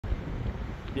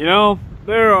You know,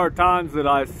 there are times that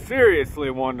I seriously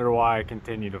wonder why I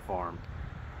continue to farm.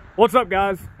 What's up,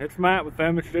 guys? It's Matt with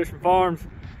Family Tradition Farms.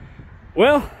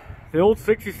 Well, the old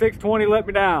 6620 let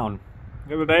me down.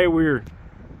 The other day we were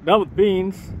done with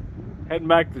beans, heading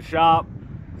back to the shop,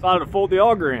 decided to fold the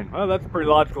auger in. Well, that's a pretty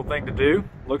logical thing to do.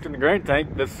 Looked in the grain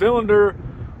tank. The cylinder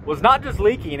was not just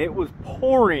leaking, it was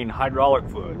pouring hydraulic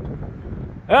fluid.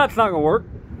 That's not gonna work.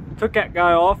 Took that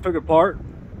guy off, took it apart.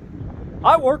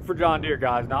 I work for John Deere,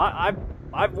 guys. Now,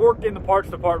 I've worked in the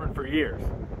parts department for years.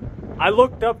 I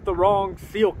looked up the wrong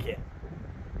seal kit.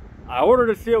 I ordered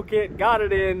a seal kit, got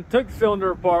it in, took the cylinder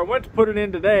apart, went to put it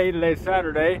in today. Today's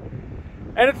Saturday,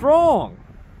 and it's wrong.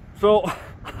 So,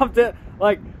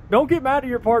 like, don't get mad at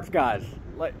your parts, guys.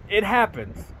 Like, it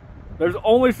happens. There's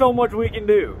only so much we can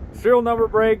do. Serial number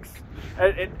breaks.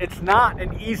 It's not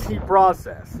an easy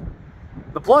process.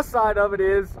 The plus side of it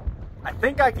is, I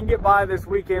think I can get by this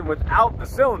weekend without the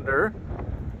cylinder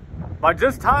by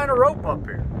just tying a rope up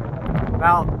here.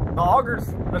 Now, the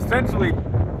auger's essentially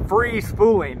free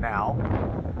spooling now.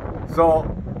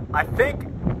 So, I think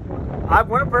I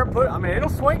went up there and put, I mean, it'll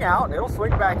swing out, it'll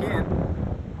swing back in.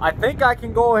 I think I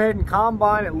can go ahead and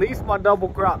combine at least my double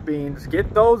crop beans,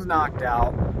 get those knocked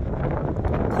out,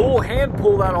 hand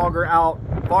pull that auger out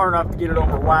far enough to get it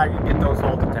over wagon, get those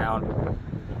hauled to town.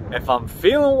 If I'm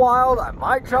feeling wild, I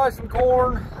might try some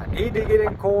corn. I need to get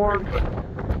in corn, but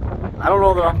I don't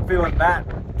know that I'm feeling that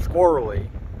squirrely.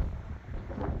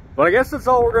 But I guess that's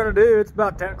all we're gonna do. It's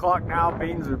about 10 o'clock now.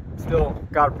 Beans are still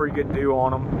got a pretty good dew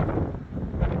on them.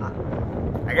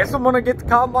 I guess I'm gonna get the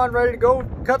combine ready to go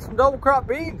cut some double crop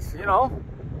beans, you know,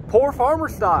 poor farmer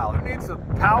style. Who needs a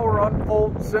power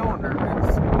unfold cylinder?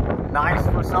 It's nice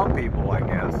for some people, I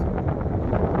guess.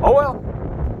 Oh well,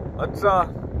 let's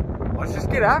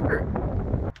just get after it.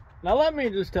 Now let me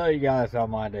just tell you guys how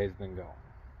my day's been going.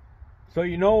 So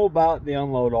you know about the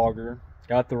unload auger,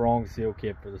 got the wrong seal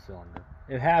kit for the cylinder.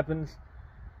 It happens.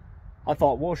 I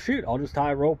thought, well shoot, I'll just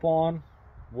tie a rope on,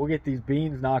 we'll get these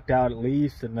beans knocked out at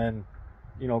least, and then,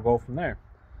 you know, go from there.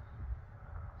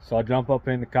 So I jump up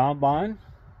in the combine,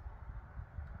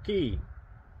 key,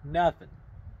 nothing,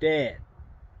 dead.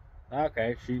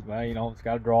 Okay, shoot, well, you know, it's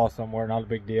got to draw somewhere, not a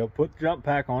big deal. Put the jump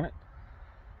pack on it.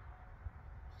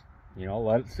 You know,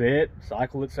 let it sit,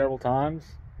 cycle it several times.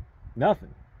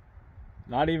 Nothing.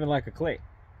 Not even like a click.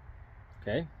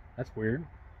 Okay, that's weird.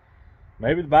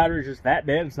 Maybe the battery's just that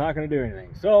dead, it's not going to do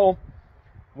anything. So,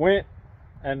 went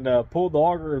and pulled the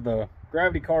auger, the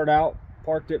gravity card out,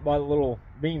 parked it by the little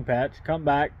bean patch, come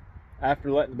back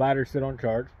after letting the battery sit on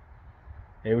charge.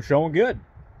 It was showing good.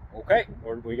 Okay,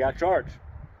 we got charged.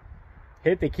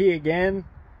 Hit the key again,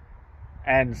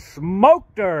 and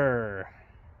smoked her.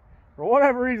 For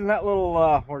whatever reason, that little,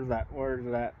 where's that?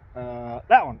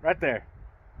 That one, right there.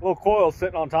 Little coil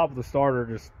sitting on top of the starter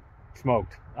just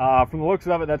smoked. From the looks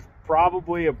of it, that's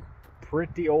probably a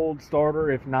pretty old starter,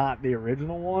 if not the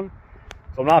original one.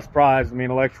 So I'm not surprised. I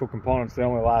mean, electrical components, they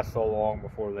only last so long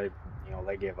before they, you know,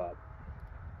 they give up.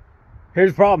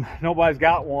 Here's the problem. Nobody's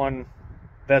got one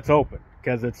that's open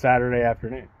because it's Saturday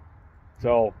afternoon.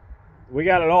 So we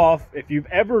got it off. If you've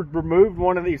ever removed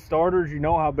one of these starters, you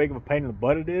know how big of a pain in the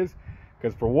butt it is.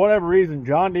 Because for whatever reason,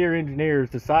 John Deere engineers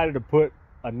decided to put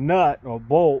a nut or a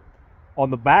bolt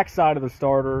on the back side of the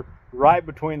starter right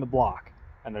between the block.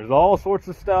 And there's all sorts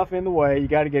of stuff in the way. You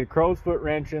got to get a crow's foot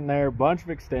wrench in there, a bunch of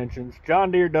extensions.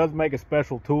 John Deere does make a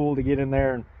special tool to get in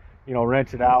there and, you know,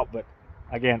 wrench it out. But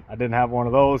again, I didn't have one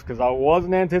of those because I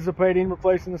wasn't anticipating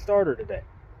replacing the starter today.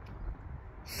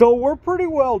 So we're pretty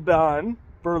well done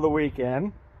for the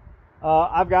weekend.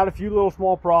 I've got a few little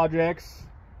small projects.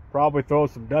 Probably throw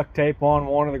some duct tape on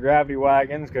one of the gravity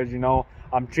wagons because, you know,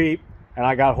 I'm cheap and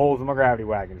I got holes in my gravity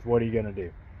wagons. What are you gonna do?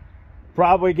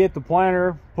 Probably get the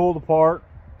planter pulled apart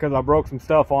because I broke some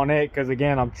stuff on it because,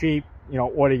 again, I'm cheap. You know,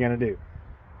 what are you gonna do?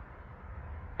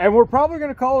 And we're probably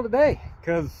gonna call it a day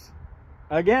because,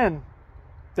 again,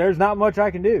 there's not much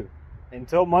I can do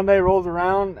until Monday rolls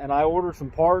around and I order some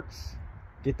parts,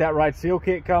 get that right seal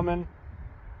kit coming,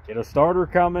 get a starter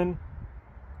coming.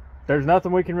 There's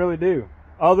nothing we can really do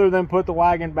other than put the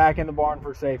wagon back in the barn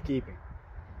for safekeeping.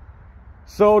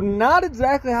 So not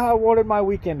exactly how I wanted my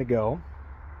weekend to go.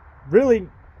 Really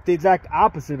the exact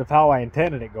opposite of how I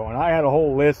intended it going. I had a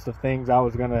whole list of things I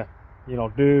was gonna, you know,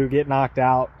 do, get knocked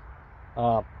out.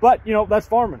 But, you know, that's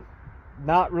farming.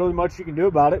 Not really much you can do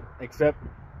about it except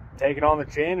take it on the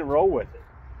chin and roll with it.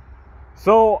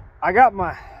 So I got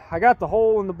the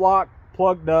hole in the block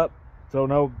plugged up so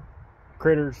no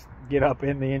critters get up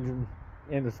in the engine,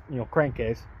 in the, you know,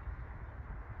 crankcase.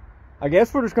 I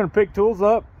guess we're just going to pick tools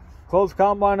up, close the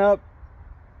combine up,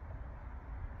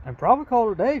 and probably call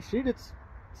it a day. Shit, it's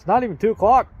It's not even 2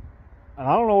 o'clock, and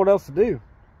I don't know what else to do.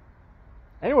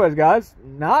 Anyways, guys,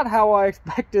 not how I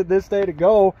expected this day to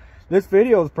go. This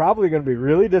video is probably going to be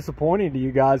really disappointing to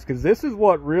you guys, because this is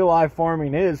what real life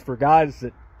farming is for guys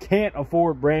that can't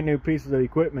afford brand new pieces of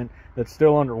equipment that's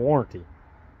still under warranty.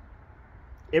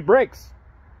 It breaks.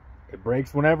 It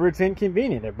breaks whenever it's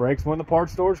inconvenient. It breaks when the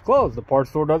parts store is closed. The parts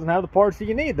store doesn't have the parts that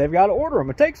you need. They've got to order them.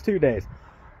 It takes 2 days.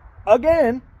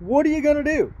 Again, what are you going to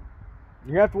do? You're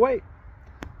going to have to wait.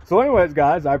 So anyways,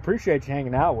 guys, I appreciate you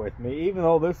hanging out with me, even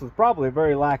though this was probably a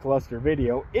very lackluster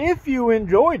video. If you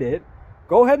enjoyed it,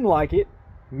 go ahead and like it.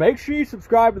 Make sure you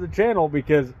subscribe to the channel,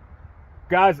 because,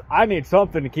 guys, I need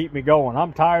something to keep me going.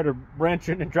 I'm tired of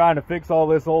wrenching and trying to fix all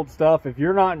this old stuff. If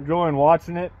you're not enjoying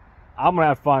watching it, I'm going to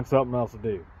have to find something else to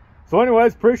do. So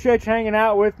anyways, appreciate you hanging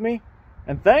out with me,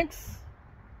 and thanks.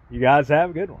 You guys have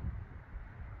a good one.